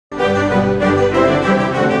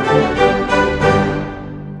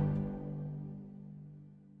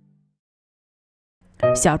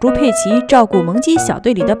小猪佩奇照顾萌鸡小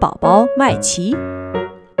队里的宝宝麦奇。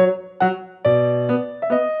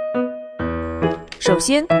首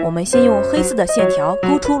先，我们先用黑色的线条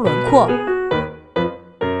勾出轮廓。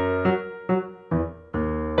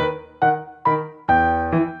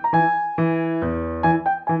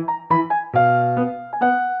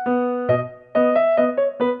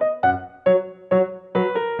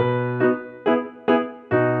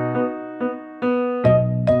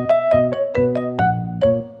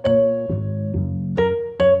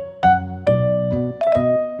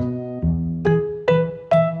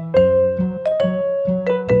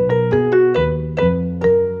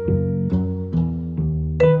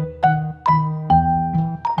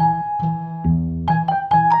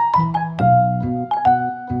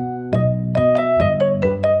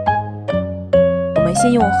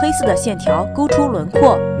先用黑色的线条勾出轮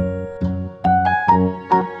廓。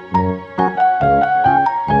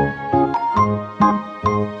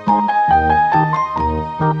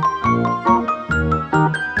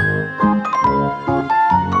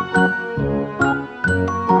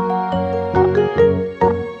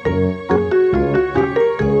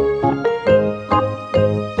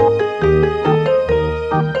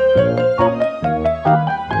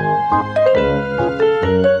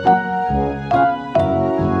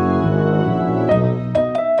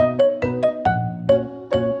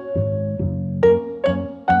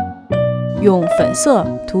用粉色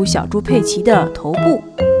涂小猪佩奇的头部，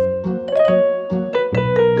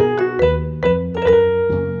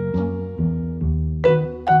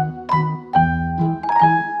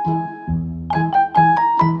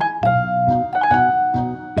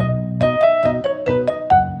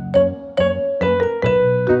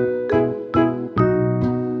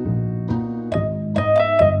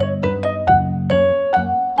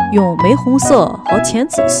用玫红色和浅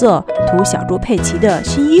紫色涂小猪佩奇的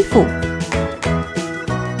新衣服。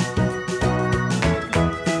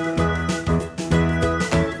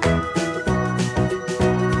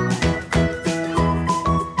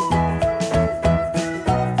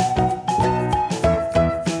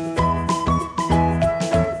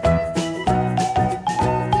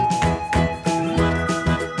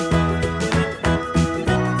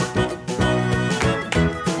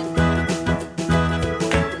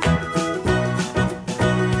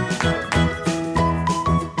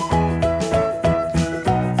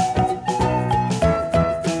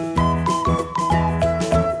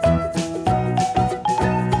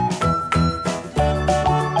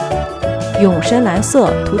用深蓝色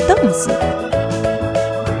涂凳子，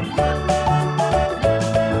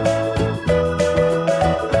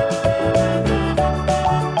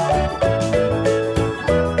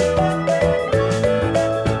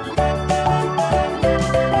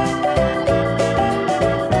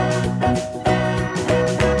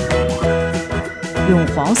用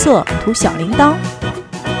黄色涂小铃铛。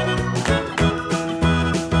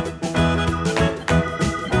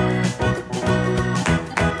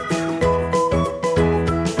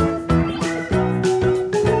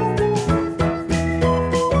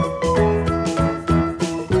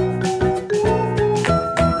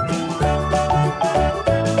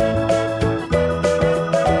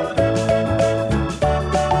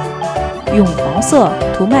用黄色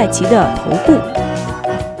涂麦奇的头部，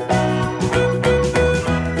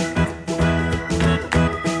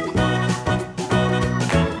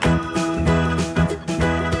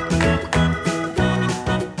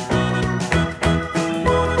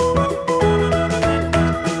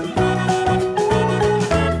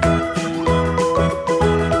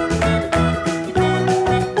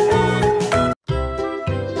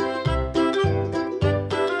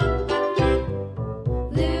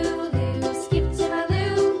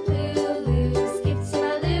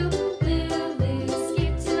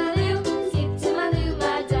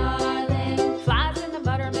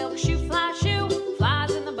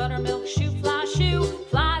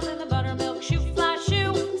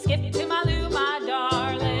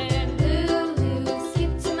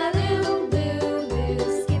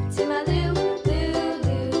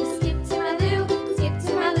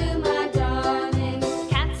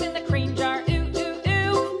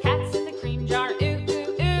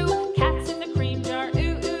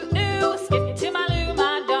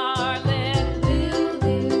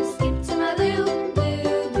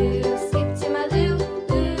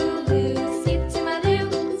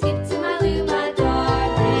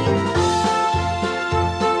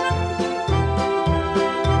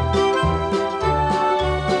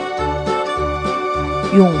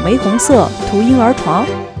用玫红色涂婴儿床。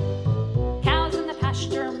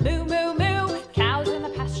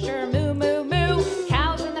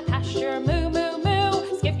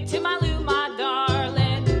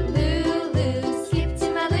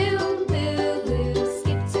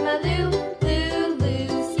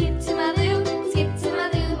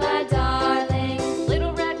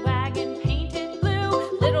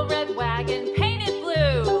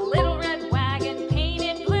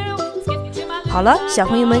好了，小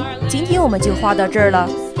朋友们，今天我们就画到这儿了。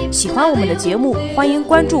喜欢我们的节目，欢迎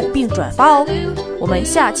关注并转发哦。我们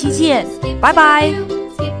下期见，拜拜。